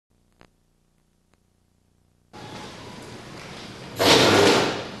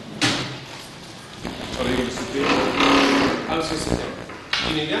I was going to sit down. Do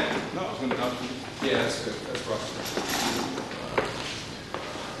you need that? No, I was going to talk to you. Yeah, that's good. That's rough.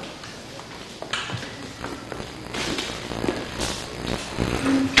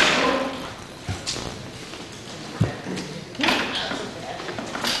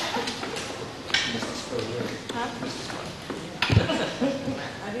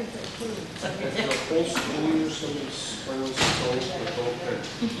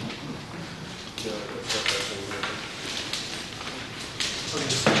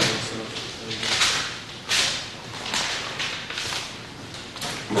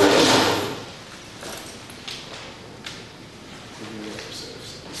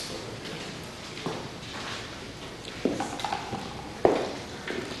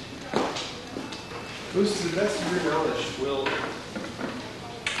 Bruce, to the best of your knowledge, will,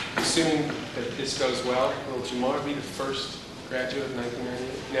 assuming that this goes well, will JaMarr be the first graduate of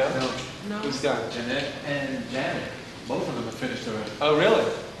 1998? No? No. Who's done? Jeanette and Janet, both of them have finished already. Oh, really?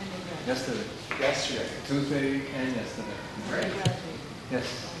 Yesterday. Yesterday. Tuesday and yesterday. Great. Yes.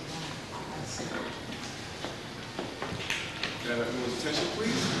 Can I have everyone's attention,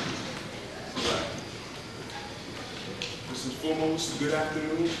 please? All right. First and foremost, good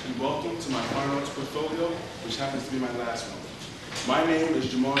afternoon and welcome to my fine arts portfolio, which happens to be my last one. My name is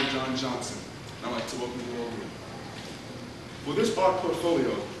JaMarr John Johnson, and I'd like to welcome you all here. For this art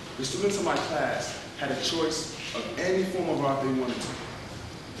portfolio, the students in my class had a choice of any form of art they wanted to.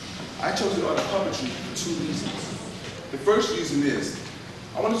 I chose the art of puppetry for two reasons. The first reason is,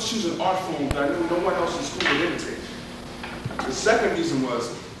 I wanted to choose an art form that I knew no one else in school would imitate. The second reason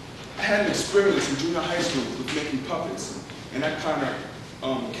was, I had an experience in junior high school with making puppets, and that kind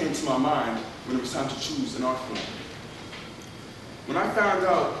of came to my mind when it was time to choose an art form. When I found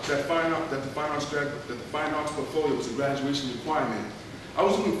out that the fine arts portfolio was a graduation requirement, I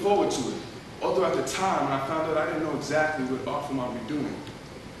was looking forward to it. Although at the time, when I found out, I didn't know exactly what art form I'd be doing.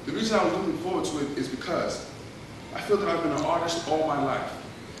 The reason I was looking forward to it is because I feel that I've been an artist all my life.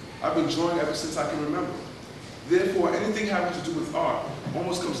 I've been drawing ever since I can remember. Therefore, anything having to do with art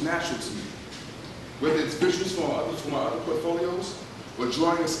almost comes natural to me. Whether it's visuals for my other portfolios or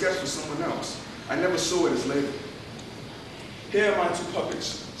drawing a sketch for someone else, I never saw it as labor. Here are my two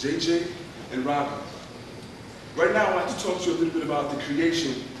puppets, JJ and Robbie. Right now, I'd like to talk to you a little bit about the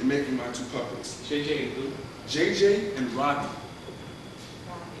creation in making my two puppets. JJ and who? JJ and Robbie.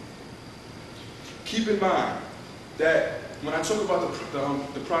 Keep in mind that when I talk about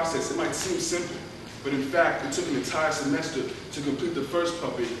the process, it might seem simple, but in fact, it took an entire semester to complete the first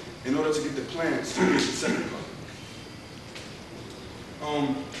puppet in order to get the plans to finish the second puppet.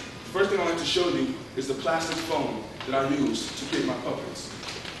 The first thing I'd like to show you is the plastic foam that I use to create my puppets.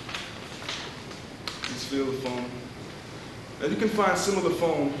 Let's feel the foam. Now you can find similar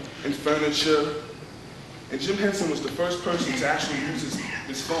foam in furniture, and Jim Henson was the first person to actually use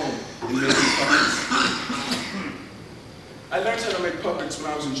this foam in making puppets. I learned how to make puppets when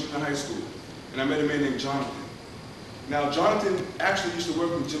I was in junior high school, and I met a man named Jonathan. Now, Jonathan actually used to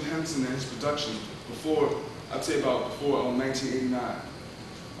work with Jim Henson and his production before, I'd say before 1989.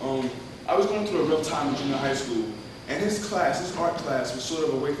 I was going through a rough time in junior high school, and his art class, was sort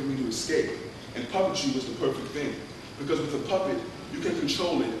of a way for me to escape, and puppetry was the perfect thing. Because with a puppet, you can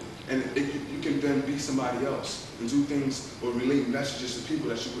control it, and you can then be somebody else and do things or relate messages to people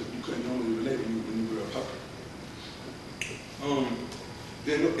that you couldn't normally relate when you were a puppet.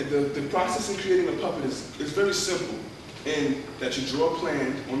 The process in creating a puppet is very simple, in that you draw a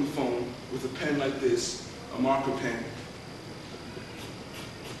plan on the phone with a pen like this, a marker pen.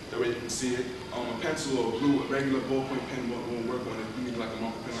 That way you can see it. A pencil or a regular ballpoint pen won't work on it. You need like a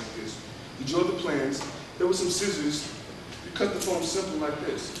marker pen like this. You draw the plans. There were some scissors. You cut the foam simple like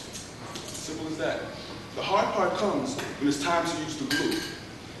this. Simple as that. The hard part comes when it's time to use the glue.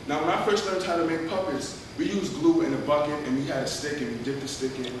 Now, when I first learned how to make puppets, we used glue in a bucket, and we had a stick, and we dipped the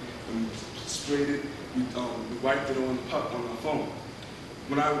stick in, and we sprayed it. We wiped it on the foam.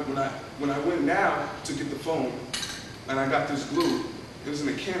 When I went now to get the foam, and I got this glue, it was in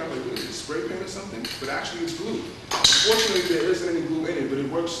a can. I was like, what is it, spray paint or something? But actually, it's glue. Unfortunately, there isn't any glue in it, but it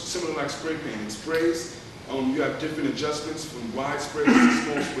works similar like spray paint. It sprays. You have different adjustments from wide sprays to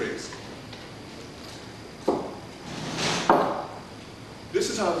small sprays. This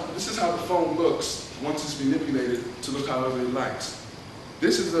is how the foam looks once it's manipulated to look however it likes.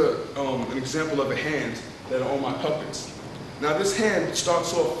 This is an example of a hand that are on my puppets. Now this hand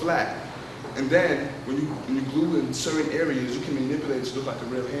starts off flat, and then when you glue in certain areas, you can manipulate it to look like a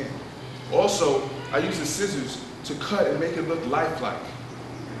real hand. Also, I use the scissors to cut and make it look lifelike.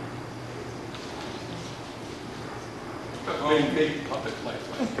 Make puppet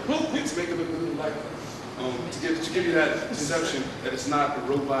lifelike. It's make it look a little lifelike. to give you that perception that it's not a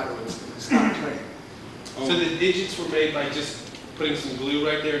robot or it's not a plane. So the digits were made by just putting some glue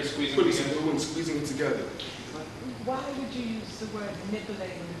right there and squeezing it Putting some together? glue and squeezing it together. Why would you use the word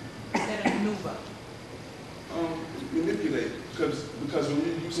manipulating instead of maneuver? Manipulate, because when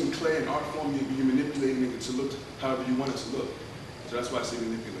you're using clay in art form, you're manipulating it to look however you want it to look. So that's why I say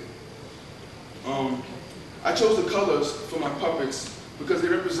manipulate. I chose the colors for my puppets because they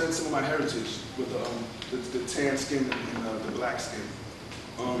represent some of my heritage with the tan skin and the black skin.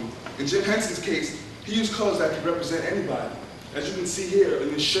 In Jim Henson's case, he used colors that could represent anybody. As you can see here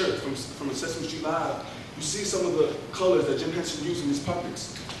in this shirt from a Sesame Street Live, you see some of the colors that Jim Henson used in his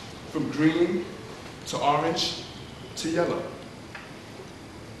puppets, from green to orange to yellow.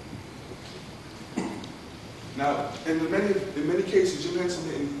 Now, in many cases, Jim Henson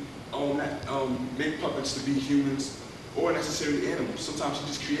didn't make puppets to be humans or necessarily animals. Sometimes he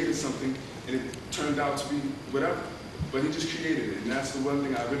just created something and it turned out to be whatever. But he just created it, and that's the one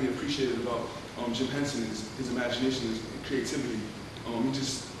thing I really appreciated about Jim Henson is his imagination, his creativity. He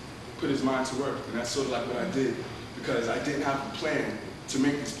just put his mind to work, and that's sort of like what I did because I didn't have a plan to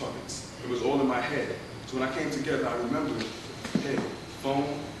make these puppets. It was all in my head. So when I came together, I remembered, hey, foam,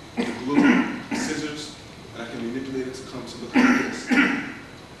 the glue, the scissors, and I can manipulate it to come to look like this.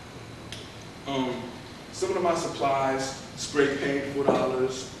 Some of my supplies, spray paint, $4,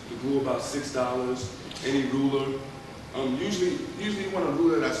 the glue about $6, any ruler. Usually you want a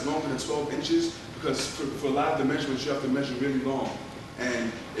ruler that's longer than 12 inches because for a lot of the measurements, you have to measure really long.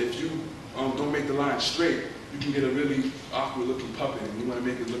 And if you don't make the line straight, you can get a really awkward looking puppet, and you want to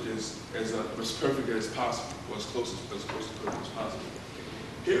make it look as perfect as possible, or as close to perfect as possible.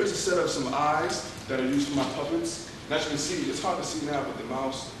 Here is a set of some eyes that are used for my puppets. And as you can see, it's hard to see now with the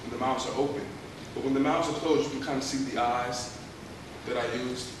mouths, when the mouths are open. But when the mouths are closed, you can kind of see the eyes that I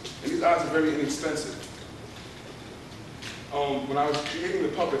used. And these eyes are very inexpensive. When I was creating the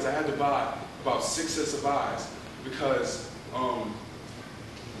puppets, I had to buy about 6 sets of eyes because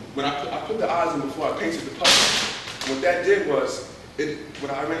when I put the eyes in before I painted the puppet, what that did was,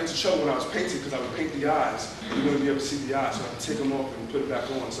 when I ran into trouble when I was painting, because I would paint the eyes, and you wouldn't be able to see the eyes, so I had to take them off and put it back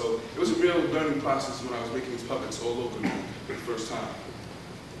on. So it was a real learning process when I was making these puppets all over again for the first time.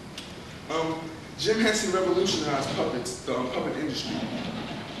 Jim Henson revolutionized puppets, the puppet industry.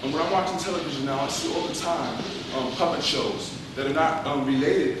 When I'm watching television now, I see all the time puppet shows that are not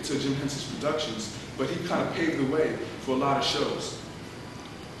related to Jim Henson's productions, but he kind of paved the way for a lot of shows.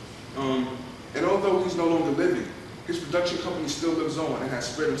 And although he's no longer living, his production company still lives on and has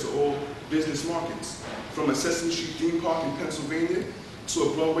spread into all business markets, from a Sesame Street theme park in Pennsylvania to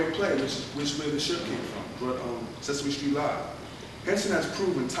a Broadway play, which is where the shirt came from, Sesame Street Live. Henson has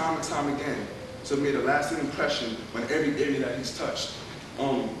proven time and time again to have made a lasting impression on every area that he's touched.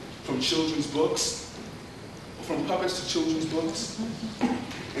 From children's books, from puppets to children's books.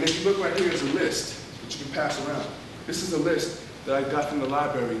 And if you look right here, there's a list that you can pass around. This is a list that I got from the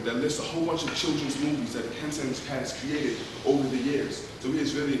library that lists a whole bunch of children's movies that Henson has created over the years. So he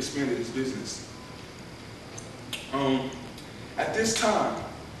has really expanded his business. At this time,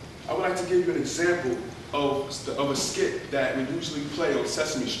 I would like to give you an example of a skit that we usually play on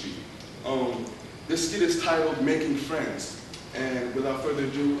Sesame Street. This skit is titled Making Friends. And without further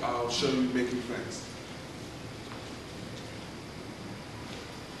ado, I'll show you Making Friends.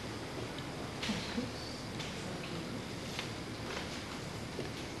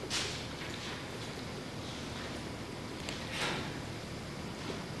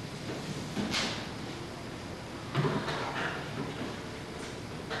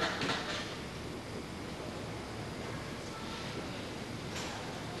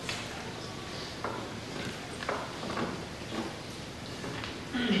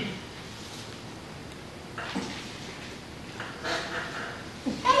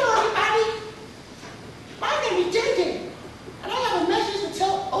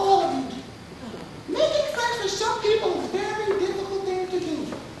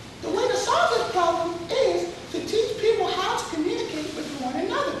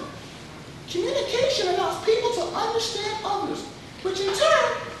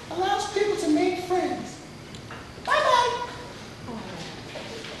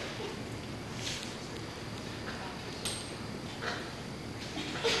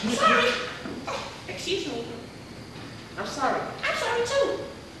 Sorry. Excuse me. I'm sorry. I'm sorry too.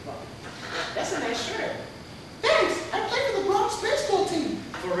 That's a nice shirt. Thanks. I play for the Bronx baseball team.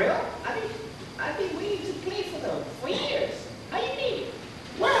 For real? I've been waiting to play for them for years. How you mean?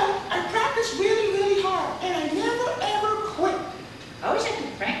 Well, I practice really, really hard, and I never ever quit. I wish I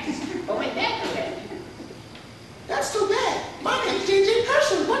could practice, but my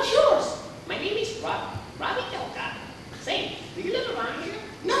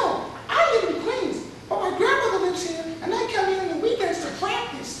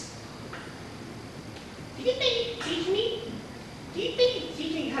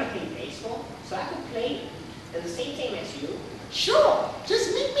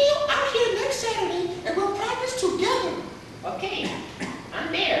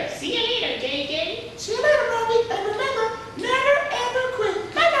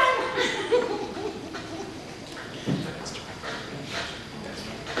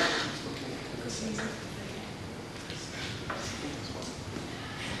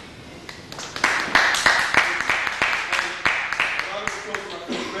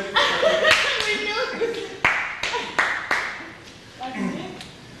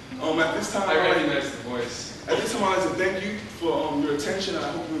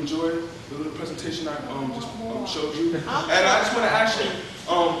enjoyed the little presentation I just showed you. And I just want to ask you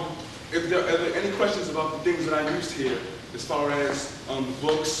if there are any questions about the things that I used here as far as the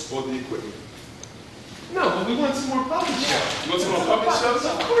books or the equipment. No, but we want some more puppet shows. You want some more puppet shows?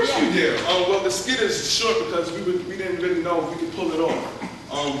 Of course you do. Well, the skit is short because we didn't really know if we could pull it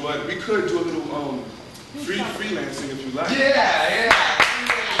off. But we could do a little freelancing if you like. Yeah.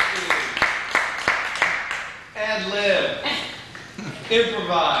 Ad lib.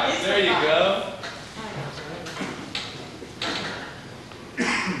 Improvise. There you go.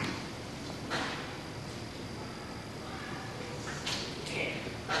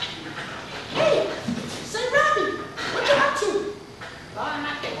 Hey, say Robbie, what you up to?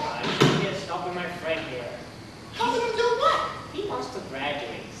 Nothing much. Just helping my friend here. Helping him do what? He wants to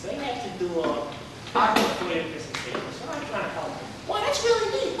graduate, so he has to do a art portfolio presentation. So I'm trying to help him. Well, that's really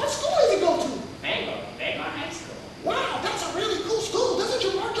neat. What school does he go to? Bangor High School. Wow, that's a really cool school. Doesn't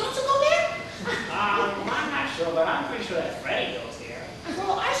JaMarr Johnson go there? I'm not sure, but I'm pretty sure that Freddie goes there.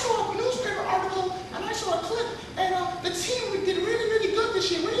 Well, I saw a newspaper article and I saw a clip, and the team did really, really good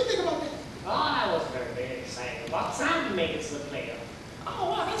this year. What do you think about that? Oh, I was very, very excited. About time to make it to the playoff. Oh,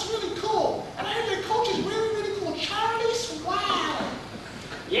 wow, that's really cool. And I heard their coach is really, really cool. Charlie Swag.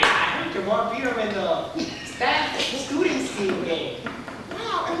 Yeah, I heard JaMarr beat him in the staff scooting scheme game.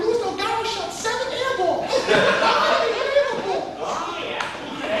 Wow, and Luis Delgado shot 7 air balls. Unbelievable. Oh, yeah.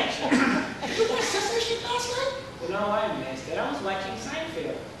 Did you watch Sesame Street last night? No, I missed it. I was watching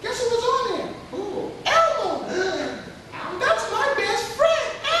Seinfeld. Guess who was on there? Who? Elmo. That's my best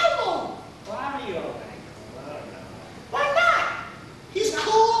friend, Elmo. Why are you all like, I don't know. Why not? He's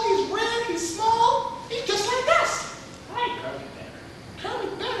cool, he's red, he's small. He's just like us. I like Kermit better.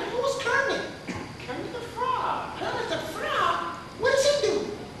 Kermit better. Who was Kermit? Kermit the Frog. Kermit the Frog? What does he do?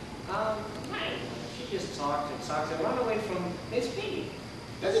 I don't know. She just talks and run away from Miss Piggy.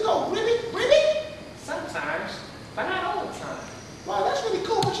 Does he go ribbit, ribbit? Sometimes, but not all the time. Wow, that's really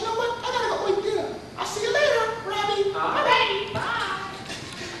cool. But you know what? I gotta go eat dinner. I'll see you later, Robbie. All right, bye.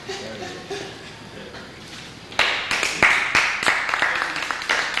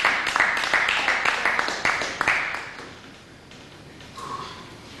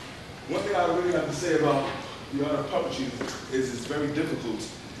 One thing I really have to say about the art of puppetry is it's very difficult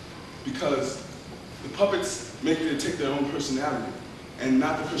because the puppets take their own personality and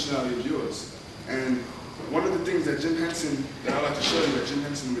not the personality of yours. And one of the things that Jim Henson, that I like to show you that Jim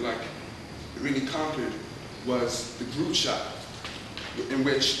Henson really conquered was the group shot, in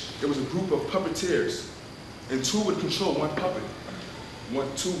which there was a group of puppeteers and two would control one puppet.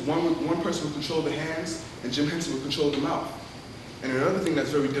 One person would control the hands and Jim Henson would control the mouth. And another thing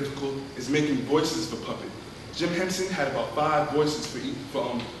that's very difficult is making voices for puppet. Jim Henson had about 5 voices for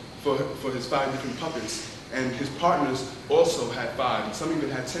his 5 different puppets, and his partners also had 5, and some even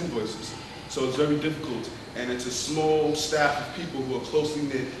had 10 voices. So it's very difficult, and it's a small staff of people who are closely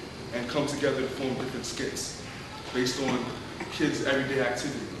knit and come together to form different skits based on kids' everyday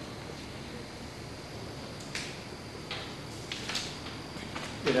activity.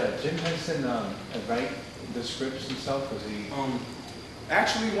 Did Jim Henson write the scripts himself? Was he?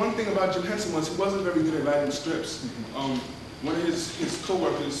 Actually, one thing about Jim Henson was he wasn't very good at writing scripts. One of his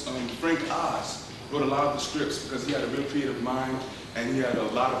co-workers, Frank Oz, wrote a lot of the scripts because he had a real creative mind and he had a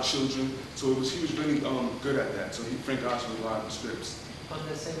lot of children. So he was really good at that. So Frank Oz wrote a lot of the scripts. On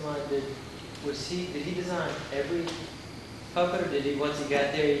the same line, did he design every puppet, or did he, once he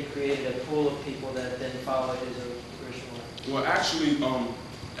got there, he created a pool of people that then followed his original? Well, actually,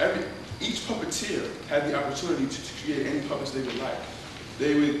 each puppeteer had the opportunity to create any puppets they would like.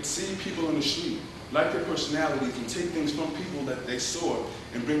 They would see people on the street, like their personalities, and take things from people that they saw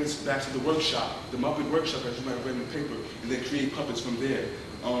and bring this back to the workshop, the Muppet workshop, as you might have read in the paper, and then create puppets from there.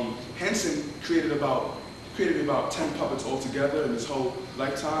 Henson created about 10 puppets altogether in his whole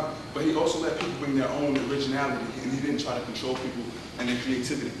lifetime, but he also let people bring their own originality, and he didn't try to control people and their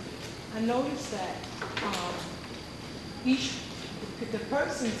creativity. I noticed that the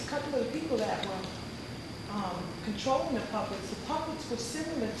persons, a couple of the people that were controlling the puppets were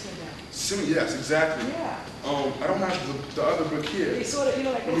similar to them. Yes, exactly. Yeah. I don't have the other book here. They sort of,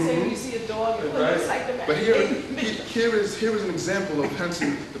 like they say when you see a dog, it looks like them. But here is an example of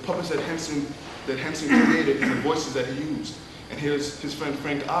Henson, the puppets that Henson created and the voices that he used. And here's his friend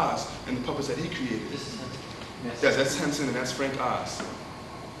Frank Oz and the puppets that he created. This is Henson. Yes, that's Henson and that's Frank Oz.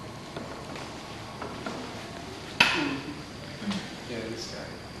 Yeah, this guy.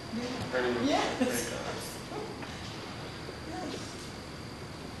 Yes. Frank Oz.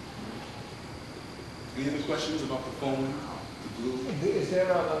 Any other questions about the phone, the glue? Is there?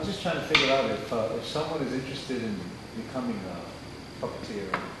 I'm just trying to figure out if someone is interested in becoming puppeteer?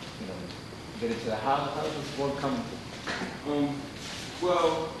 You know, get into the how does one come?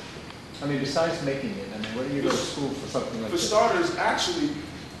 Well, I mean, besides making it, I mean, where do you go to school for something like for this? starters, actually,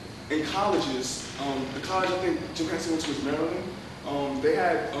 in colleges, the college I think Jim Henson went to was Maryland. They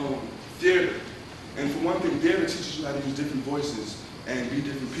had theater, and for one thing, theater teaches you how to use different voices and be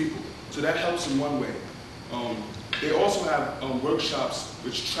different people. So that helps in one way. They also have workshops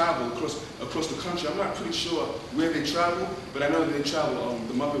which travel across the country. I'm not pretty sure where they travel, but I know that they travel.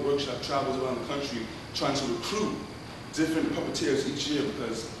 The Muppet Workshop travels around the country trying to recruit different puppeteers each year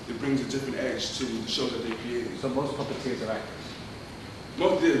because it brings a different edge to the shows that they created. So most puppeteers are actors.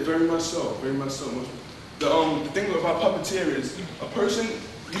 Most did, very much so, very much so. The thing about puppeteer is a person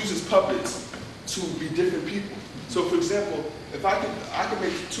uses puppets to be different people. So for example, if I could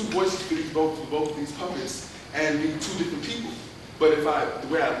make two voices for both these puppets and be two different people. But the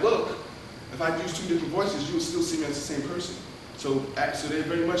way I look, if I use two different voices, you would still see me as the same person. So they're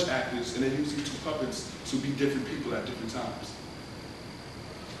very much actors, and they use these two puppets to be different people at different times.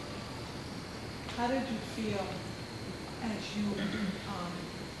 How did you feel as you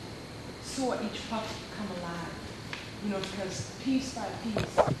saw each puppet come alive? You know, because piece by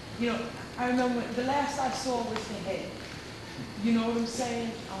piece, you know, I remember the last I saw was the head. You know what I'm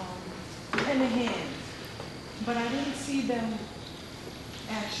saying? And the hands. But I didn't see them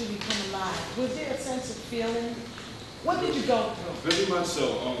actually come alive. Was there a sense of feeling? What did you go through? Very much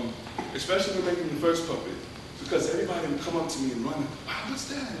so, especially when making the first puppet, because everybody would come up to me and run, wow, what's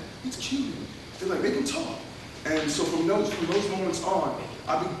that? He's cute. They're like, make him talk. And so from those moments on,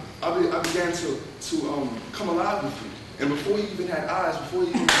 I began to come alive with him. And before he even had eyes, before he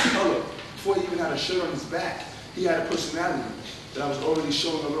even had color, before he even had a shirt on his back, he had a personality that I was already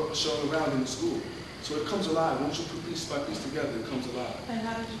showing around in the school. So it comes alive. Once you put piece by piece together, it comes alive. And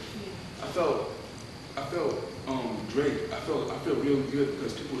how did you feel? I felt great. I felt really good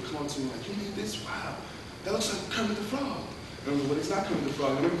because people would come up to me like, you made this? Wow, that looks like Kermit the Frog. And I was like, well, it's not Kermit the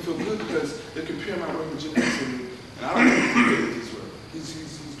Frog. And it made me feel good because they're comparing my work with Jim Henson, and I don't think he's good at his work.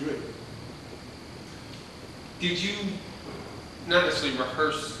 He's great. Did you not necessarily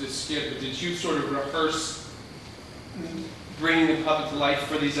rehearse the skit, but did you sort of rehearse bringing the puppet to life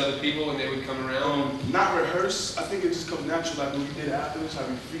for these other people when they would come around? Not rehearse. I think it just comes natural, like when we did afterwards, how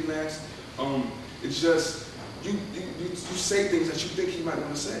we freelance. It's just you say things that you think he might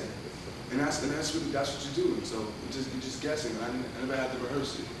want to say, and that's what you do. And so you're just guessing. I never had to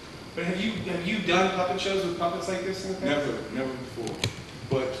rehearse it. But have you done puppet shows with puppets like this in the past? Never before.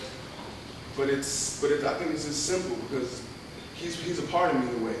 But I think it's just simple because he's a part of me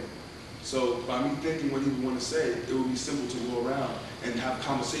in a way. So by me thinking what he would want to say, it would be simple to go around and have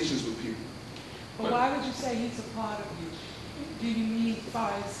conversations with people. But why would you say he's a part of you? Do you mean as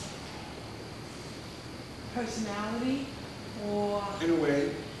far as personality or? In a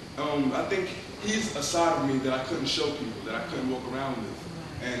way. I think he's a side of me that I couldn't show people, that I couldn't walk around with.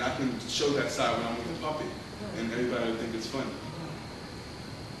 Right. And I can show that side when I'm with the puppet. Right. And everybody would think it's funny.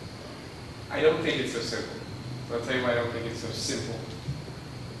 I don't think it's so simple. I'll tell you why I don't think it's so simple.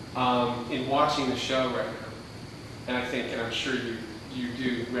 In watching the show right now, and I think, and I'm sure you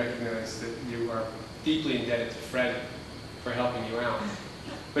do recognize that you are deeply indebted to Freddie for helping you out.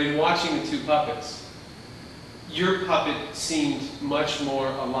 But in watching the two puppets, your puppet seemed much more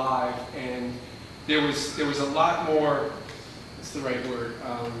alive, and there was a lot more, what's the right word,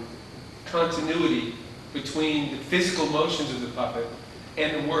 continuity between the physical motions of the puppet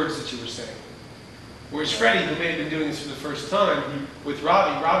and the words that you were saying. Whereas Freddie, who may have been doing this for the first time, with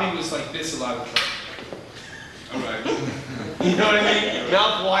Robbie was like this a lot of the time. All right. You know what I mean?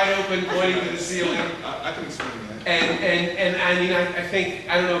 Mouth wide open, pointing to the ceiling. I can explain that. And I mean, I think,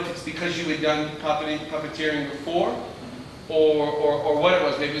 I don't know if it's because you had done puppeteering before, or what it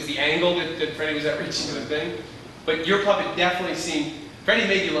was. Maybe it was the angle that Freddie was at reaching to the thing. But your puppet definitely seemed, Freddie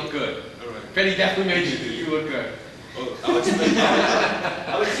made you look good. All right. Freddie definitely made you look good. Well, I'll explain that.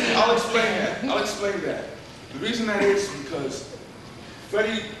 I'll explain that. The reason that is because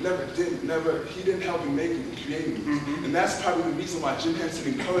Freddie he didn't help me make it and create it. Mm-hmm. And that's probably the reason why Jim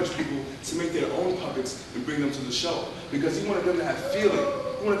Henson encouraged people to make their own puppets and bring them to the show. Because he wanted them to have feeling.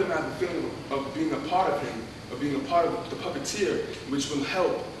 He wanted them to have the feeling of being a part of him, of being a part of the puppeteer, which will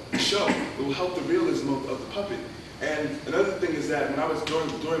help the show. It will help the realism of the puppet. And another thing is that when I was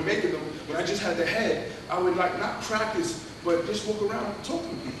during making them, when I just had the head, I would like not practice, but just walk around and talk to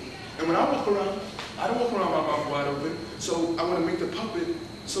people. And when I walk around, I don't walk around with my mouth wide open, so I want to make the puppet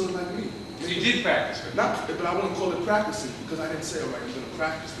sort of like me. So you did practice it? Not, but I wouldn't call it practicing because I didn't say, all right, I'm going to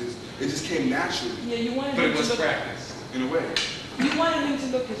practice this. It just came naturally. Yeah, you wanted but to it was look practice. In a way. you wanted him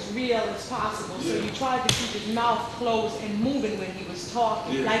to look as real as possible, so you tried to keep his mouth closed and moving when he was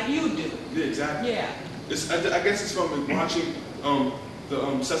talking, like you do. Yeah, exactly. Yeah. I guess it's from watching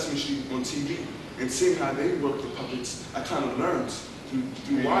the Sesame Street on TV and seeing how they work the puppets. I kind of learned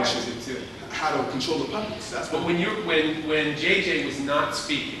through watching how to control the puppets. That's But what. when JJ was not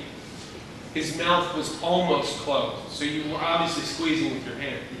speaking, his mouth was almost closed, so you were obviously squeezing with your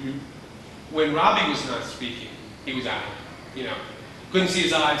hand. When Robbie was not speaking, he was out. You know, couldn't see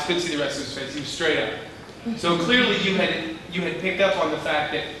his eyes, couldn't see the rest of his face. He was straight up. So clearly, you had picked up on the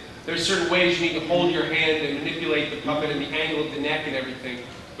fact that there's certain ways you need to hold your hand and manipulate the puppet and the angle of the neck and everything.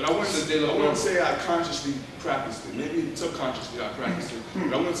 But I wouldn't say I consciously practiced it. Maybe subconsciously I practiced it.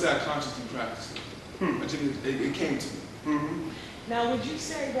 But I wouldn't say I consciously practiced it. I think it came to me. Now, would you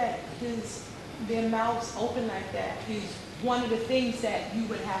say that their mouths open like that is one of the things that you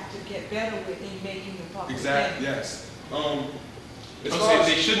would have to get better with in making the puppet? Exactly. Yes.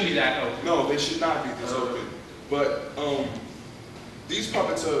 They shouldn't be that open. No, they should not be this open. But these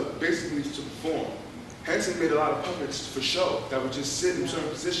puppets are basically to perform. Henson made a lot of puppets for show that would just sit in certain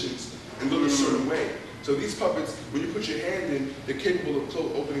positions and look a certain way. So these puppets, when you put your hand in, they're capable of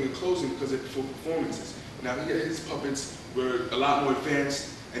opening and closing because they're for performances. Now his puppets were a lot more advanced,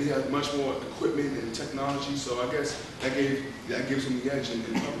 and he had much more equipment and technology. So I guess that gives him the edge in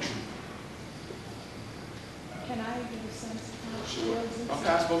puppetry. Can I get a sense of how it Sure. feels inside? I'll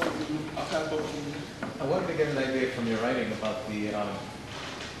pass both of you. I wanted to get an idea from your writing about the,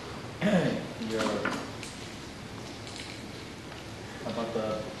 about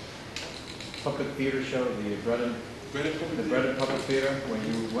the puppet theater show, the Bread and Puppet Theater, when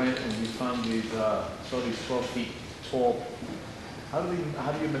you went and you found these, saw these 12 feet tall. How do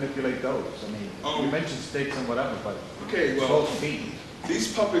you manipulate those? I mean, you mentioned stakes and whatever, but Okay, well, 12 feet.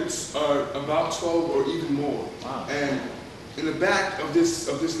 These puppets are about 12 or even more. Wow. And in the back of this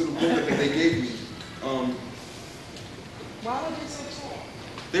little booklet that they gave me, Why are they so tall?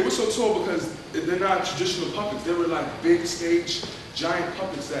 they were so tall because they're not traditional puppets. They were like big stage, giant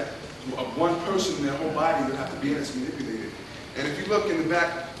puppets that one person in their whole body would have to be in it to manipulate it. And if you look in the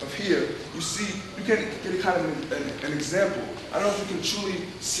back of here, you can get a kind of an example. I don't know if you can truly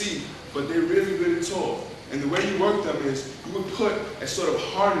see, but they're really, really tall. And the way you work them is you would put a sort of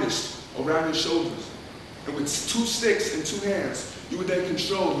harness around your shoulders. And with 2 sticks and 2 hands, you would then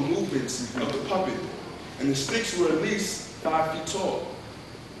control the movements of the puppet. And the sticks were at least 5 feet tall.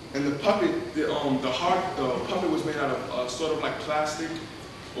 And the puppet, the puppet was made out of sort of like plastic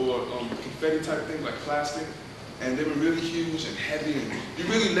or confetti type thing, like plastic. And they were really huge and heavy, and you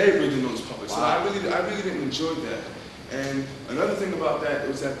really labored in those puppets. Wow. So I really didn't enjoy that. And another thing about that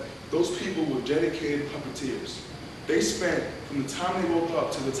was that those people were dedicated puppeteers. They spent, from the time they woke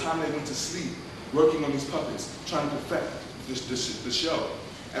up to the time they went to sleep, working on these puppets, trying to perfect the show.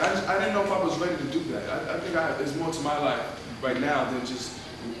 And I didn't know if I was ready to do that. I think there's more to my life right now than just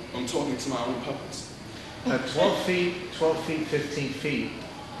I'm talking to my own puppets. 12 feet, 15 feet,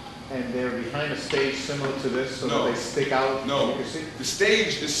 and they're behind a stage similar to this, so No. that they stick out. No, You can see. the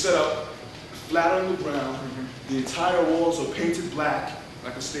stage is set up flat on the ground. The entire walls are painted black,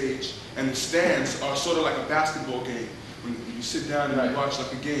 like a stage, and the stands are sort of like a basketball game. When you sit down and Right. you watch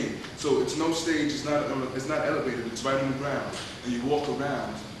like a game. So it's no stage, it's not elevated, it's right on the ground. And you walk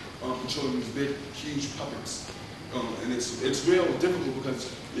around controlling these big, huge puppets. And it's real difficult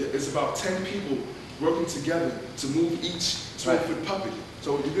because it's about 10 people working together to move each 12-foot puppet.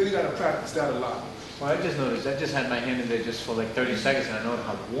 So you really got to practice that a lot. Well, I just noticed, I just had my hand in there just for like 30 seconds, and I noticed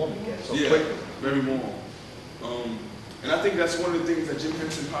how warm it gets so Yeah, quickly. very warm. And I think that's one of the things that Jim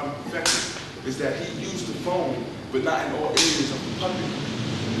Henson probably perfected, is that he used the foam, but not in all areas of the puppet,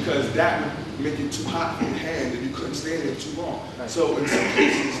 because that would make it too hot for your hand and you couldn't stay in it too long. Right. So in some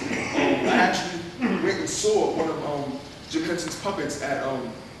cases, I actually went and saw one of Jim Henson's puppets at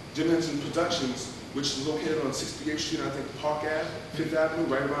Jim Henson Productions, which is located on 68th Street, I think Park Ave, 5th Avenue,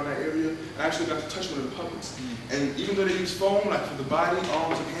 right around that area. And I actually got to touch one of the puppets. And even though they use foam, like for the body,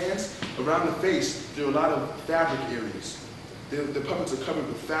 arms, and hands, around the face, there are a lot of fabric areas. The puppets are covered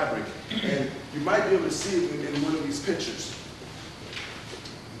with fabric. And you might be able to see it in one of these pictures.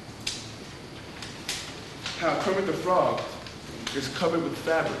 How Kermit the Frog is covered with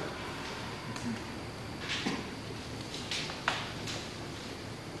fabric.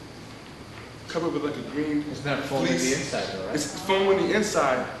 Covered with like a green Isn't that foam on the fleece. inside though, right? It's foam on the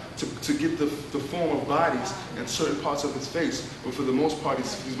inside to get the form of bodies and certain parts of his face, but for the most part,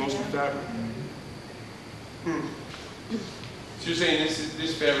 he's mostly fabric. So you're saying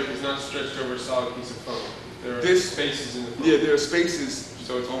this fabric is not stretched over a solid piece of foam? There are This- spaces in the foam? Yeah, there are spaces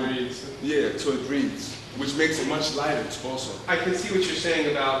So it breathes. Yeah, so it breathes, which makes it much lighter also. I can see what you're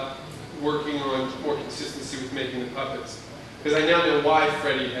saying about working on more consistency with making the puppets. Because I now know why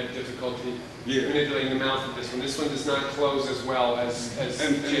Freddie had difficulty manipulating the mouth of this one. This one does not close as well as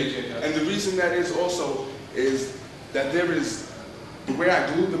JJ does. And the reason that is also is that there is, the way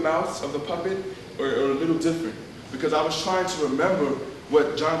I glue the mouths of the puppet are a little different. Because I was trying to remember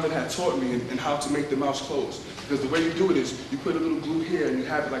what Jonathan had taught me and how to make the mouth close. Because the way you do it is, you put a little glue here and you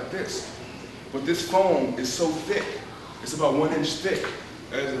have it like this. But this foam is so thick, it's about 1 inch thick.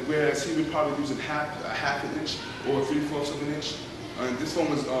 Whereas he would probably use a half an inch or 3/4 of an inch. And this foam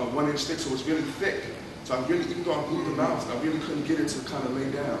is 1 inch thick, so it's really thick. So I really, even though I glued the mouth, I really couldn't get it to kind of lay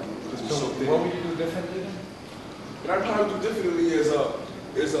down because it was so thick. What would you do differently then? What I'd probably do differently is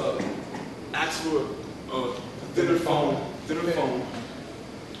ask for a thinner foam.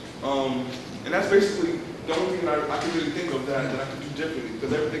 And that's basically the only thing that I can really think of that I could do differently,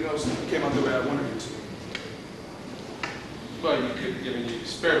 because everything else came out the way I wanted it to. Well, you could, I mean, you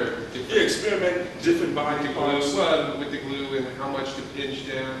experiment with different... Yeah, experiment different binding parts. Well, with the glue and how much to pinch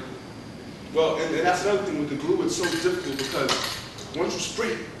down. Well, and that's another thing with the glue, it's so difficult because once you spray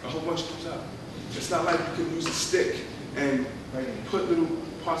it, a whole bunch comes out. It's not like you can use a stick and put little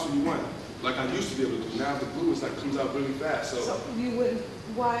parts where you want, like I used to be able to do. Now the glue is like comes out really fast. So you wouldn't,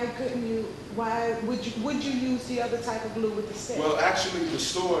 why would you use the other type of glue with the stick? Well, actually the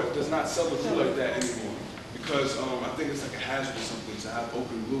store does not sell the glue like that anymore. Because I think it's like a hazard or something to have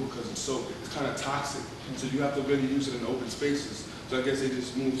open glue because it's kind of toxic. So you have to really use it in open spaces. So I guess they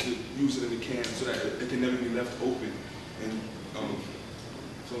just moved to use it in the can so that it can never be left open and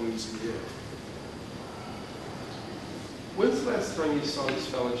flowing into the air. When's the last time you saw this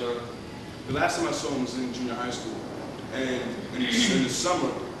fellow, Jonathan? The last time I saw him was in junior high school. And in the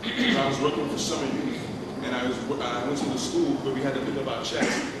summer, I was working for summer youth. And I went to the school where we had to pick up our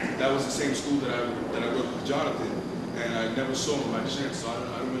checks. That was the same school that I worked with Jonathan, and I never saw him by chance, so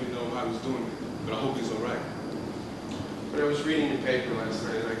I don't really know how he was doing, but I hope he's all right. When I was reading the paper last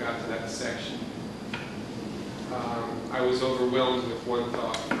night and I got to that section, I was overwhelmed with one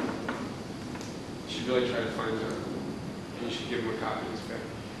thought. You should really try to find Jonathan, and you should give him a copy of his paper.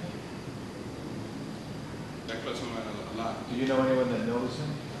 That cuts my mind a lot. Do you know anyone that knows him?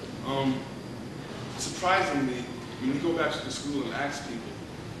 Surprisingly, when you go back to the school and ask people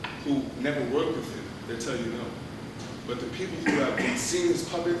who never worked with him, they'll tell you no. But the people who have seen his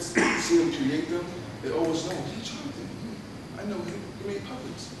puppets, seen him create them, they always know, hey, Jonathan, I know him, he made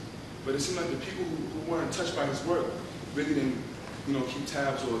puppets. But it seemed like the people who weren't touched by his work really didn't, keep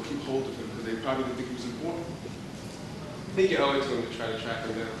tabs or keep hold of him because they probably didn't think he was important. I think you owe it to him to try to track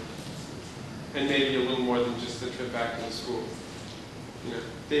him down. And maybe a little more than just a trip back to the school.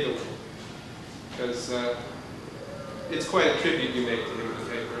 Date a little. Because it's quite a tribute you make to him in the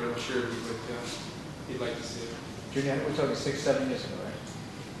paper, and I'm sure he'd like to see it. Junior, we're talking 6, 7 years ago, right?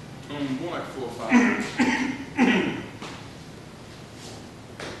 More like 4 or 5.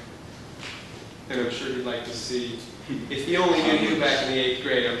 And I'm sure he'd like to see, if he only knew you back in the 8th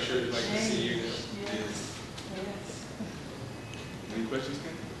grade, I'm sure he'd like to see you now. Yes. Any questions,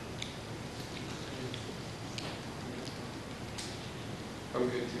 Ken? I'm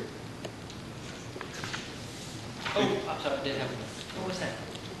good too. Oh, I'm sorry, I did have one. What was that?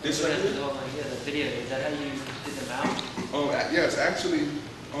 This What right happened here? to the video? Is that how you did the mouth? Yes, actually,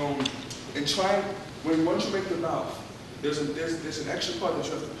 once you make the mouth, there's an extra part that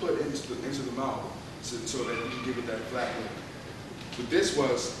you have to put into the mouth so that you can give it that flat look. But this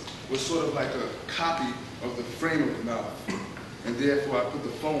was sort of like a copy of the frame of the mouth, and therefore I put the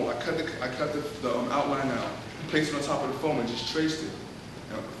foam. I cut the outline out, placed it on top of the foam, and just traced it.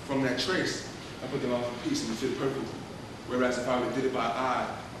 Now, from that trace, I put the mouth in piece, and it fit perfectly. Whereas if I would have did it by eye, I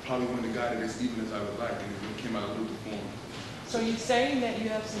probably wouldn't have got it as even as I would like, and it came out a little deformed. So you're saying that you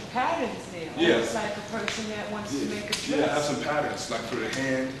have some patterns there? Yeah. Almost like a person that wants to make a dress? Yeah, I have some patterns, like for the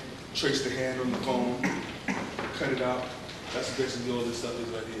hand, trace the hand on the foam, cut it out. That's basically all this stuff is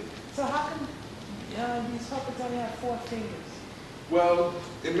right here. So how come these puppets only have 4 fingers? Well,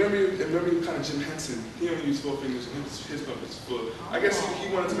 in memory of kind of Jim Henson, he only used 4 fingers in his puppets. I guess he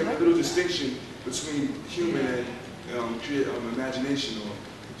wanted to make a little distinction between human and imagination or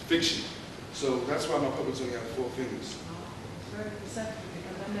fiction. So that's why my puppets only have 4 fingers. It's very deceptive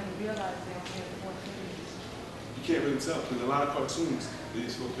because I never realized they only had 4 fingers. You can't really tell because a lot of cartoons they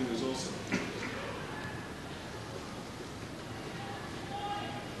use 4 fingers also.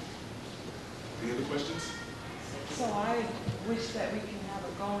 Any other questions? So I wish that we can have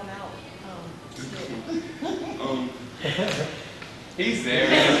a going out skit. He's there.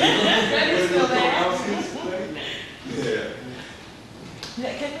 Freddie's still there. Yeah.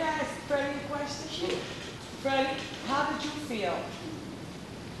 Yeah, can you ask Freddie a question? Sure. Freddie, how did you feel?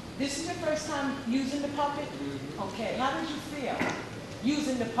 This is your first time using the puppet? Okay, how did you feel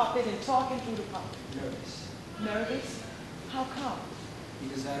using the puppet and talking through the puppet? Nervous. Nervous? How come?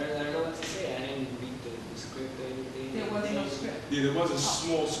 Because I don't know what to say. I didn't read the script or anything. There was no script. Yeah, there was a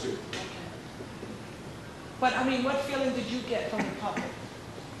small script. Okay. But I mean, what feeling did you get from the puppet?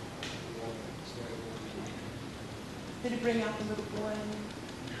 Did it bring out the little boy in you?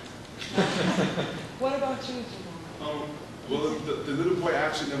 No? What about you, JaMarr? Well, the little boy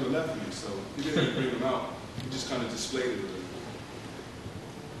actually never left me, so he didn't even bring him out. He just kind of displayed it a little.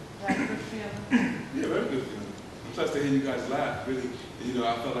 That good feeling? Yeah, very good feeling. And plus, to hear you guys laugh, really, you know,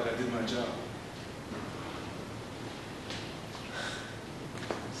 I felt like I did my job.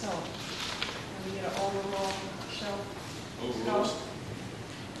 So, can we get an overall show? Overall.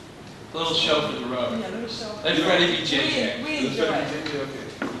 A little show for the road. Yeah, little show. Let Freddie be JJ. We enjoy it. Okay.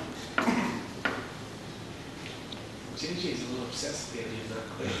 JJ's a little obsessed with the idea of not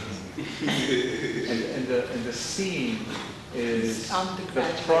quitting. And the scene is the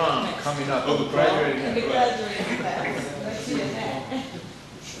graduating prom class. coming up. Oh, the prom? graduating And the class. graduating class. Let's hear that.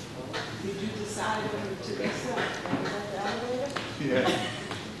 Did you decide whether to accept when you got the elevator? Yeah.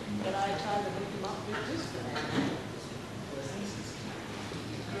 But I tried to make him up with just for that.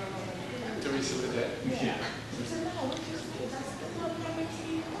 Teresa with that. Yeah. She said, no, what you say? I said, no, that makes it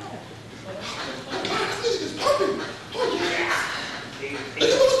even better. Wow, this is pumping. Oh, yeah. They- Look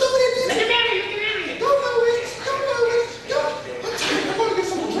at what's doing in Look this. at Mary, look at Mary. Don't know it. Don't know it. I'm tired. I'm going to get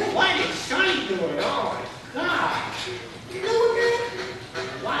some more drink. What is Sonny doing? Oh my God. You know what, man?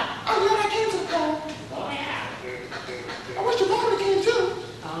 What? I'm glad I came to the prom. Oh yeah. I wish your mom came too.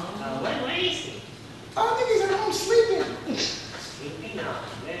 Where is he? I think he's at home sleeping. Sleeping on,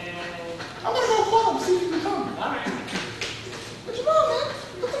 man. I'm going to go call him, see if he can come. All right. What you want, man?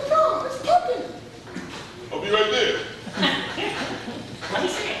 Look at the prom. It's pumping. I'll be right there. What do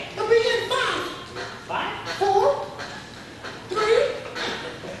you say? I'll be here in 5, 5? 4, 3,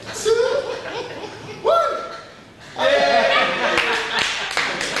 2, 1.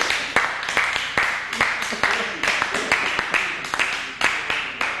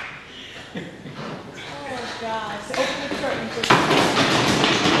 Oh, God. So open the curtain for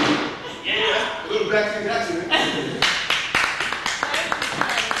Yeah. A little backstage accident.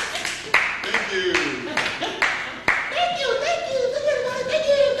 Thank you. Thank you. Thank you. Thank you, everybody. Thank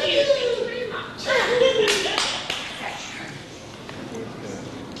you. Thank you. Thank you very much.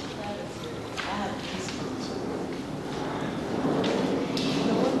 I have goosebumps.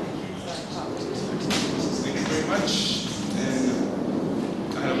 No wonder kids like puppets. Thank you very much.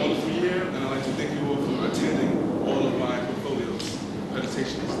 And I had a wonderful year, and I'd like to thank you all for attending all of my portfolios,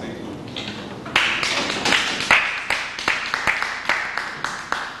 presentations. Thank you.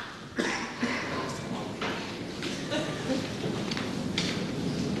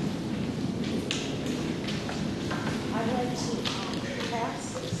 I'd like to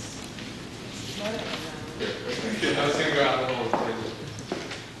pass this letter around. I was gonna go out the whole thing.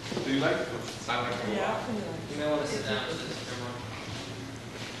 Do you like it? I like it. Yeah, I feel like You may want to sit down with this, JaMarr.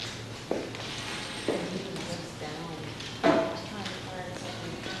 it goes down. I was trying to find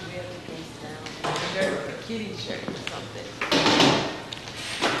something that really goes down. Like a kitty shirt or something.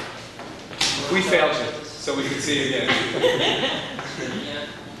 We failed you, so we can see it again. Yeah,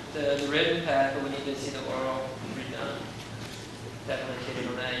 the written path, but we need to see the oral redone. Definitely kidding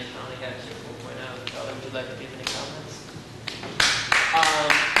on that. You finally got your 4.0. Tyler, would you like to give any comments?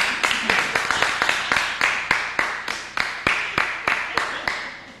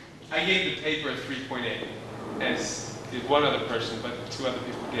 I gave the paper a 3.8, as did one other person, but 2 other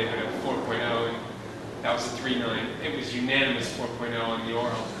people gave it a 4.0, and that was a 3.9. It was unanimous 4.0 on the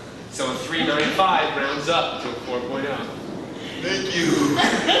oral. So a 3.95 rounds up to a 4.0. Thank you.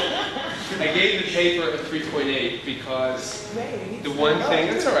 I gave the paper a 3.8 because Maybe. the one thing,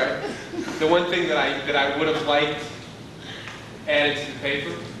 that's all right. The one thing that I would have liked added to the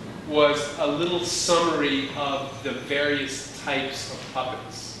paper was a little summary of the various types of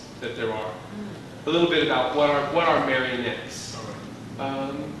puppets that there are. A little bit about what are marionettes,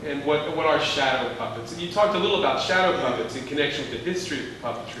 and what are shadow puppets. And you talked a little about shadow puppets in connection with the history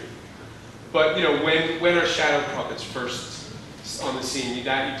of puppetry. But you know, when are shadow puppets first on the scene?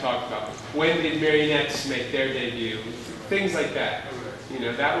 That you talked about. When did marionettes make their debut? Things like that. You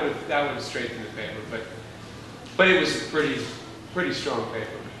know, that would have straightened the paper. But it was a pretty strong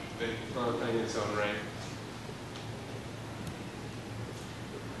paper in its own right.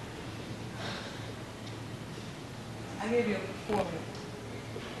 I gave you a 4.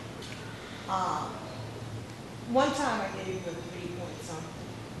 one time I gave you a 3-point something.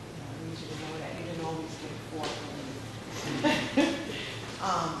 I need you to know that. You didn't always get 4 from me.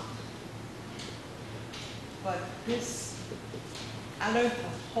 But this, I learned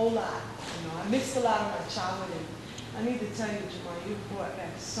a whole lot. You know, I missed a lot of my childhood, and I need to tell you, JaMarr, you brought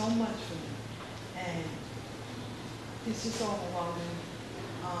back so much for me, and it's just overwhelming.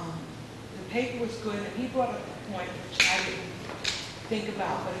 The paper was good, and he brought up a point which I didn't think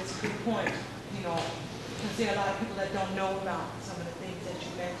about, but it's a good point, you know, because there are a lot of people that don't know about some of the things that you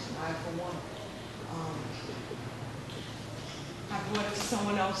mentioned. I, for one, I brought it to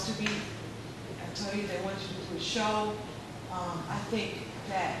someone else to be. I told you they want you to do a show. I think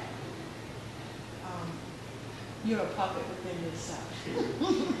that you're a puppet within yourself.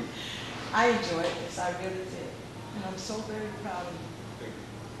 I enjoyed this, I really did. And I'm so very proud of you.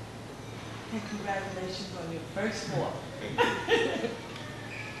 And congratulations on your first book.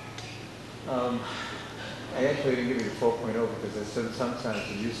 I actually didn't give you the 4.0 because I said sometimes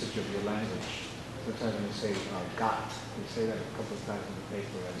the usage of your language. Sometimes when you say got, you say that a couple of times in the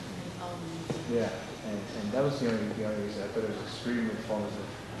paper. Yeah, and that was the only reason. I thought it was extremely informative.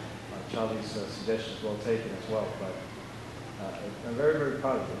 Charlie's suggestions well taken as well, but I'm very, very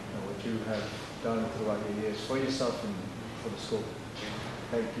proud of you, what you have done throughout your years for yourself and for the school.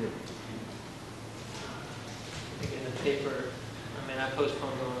 Thank you. I think in the paper, I mean, I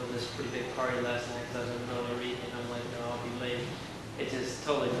postponed going to this pretty big party last night because I was in the middle of reading, and I'm like, no, I'll be late. It just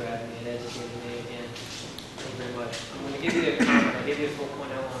totally grabbed me and educated me again. Thank you very much. I'm going to give you a comment. I'll give you a 4.0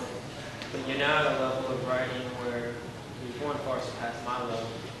 on it. But you're now at a level of writing where you've gone far surpassed my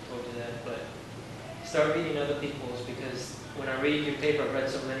level. I told you that. But start reading other people's, because when I read your paper, I've read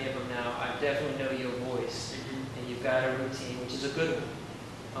so many of them now, I definitely know your voice. And you've got a routine, which is a good one.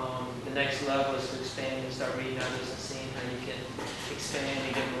 The next level is to expand and start reading others and seeing how you can expand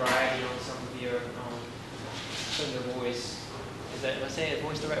and get variety on some of your voice. Is that, am I saying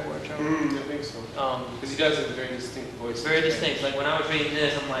voice the right word, Charlie? I think so. Because he does have a very distinct voice. Very distinct. Like when I was reading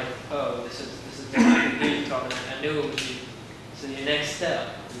this, I'm like, oh, this is different. You talking. I knew it was you. So your next step,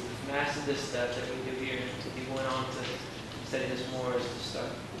 you've mastered this step that we do here. If you went on to study this more, is to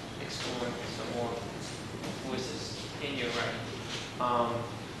start exploring some more voices in your writing.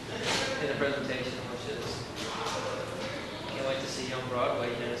 In the presentation, which is, can't wait to see you on Broadway,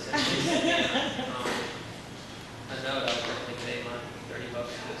 you know, so I know that I'll definitely pay my $30 to go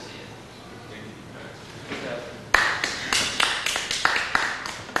see it. All right. Good job.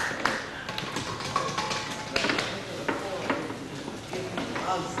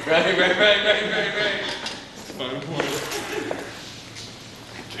 Right. Fun point.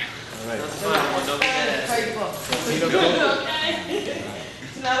 All right. That's fine. Don't be mad. Okay.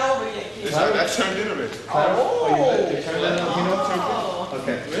 It's not over yet, kids. That turned in already. Oh, you turned that on?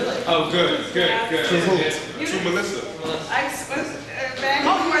 Okay. Really? Oh, good. To Melissa. I was back and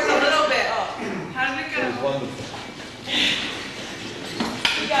forth a little bit. How did it It was go? wonderful.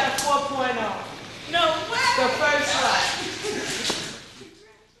 You got a 4.0. No way! The first one.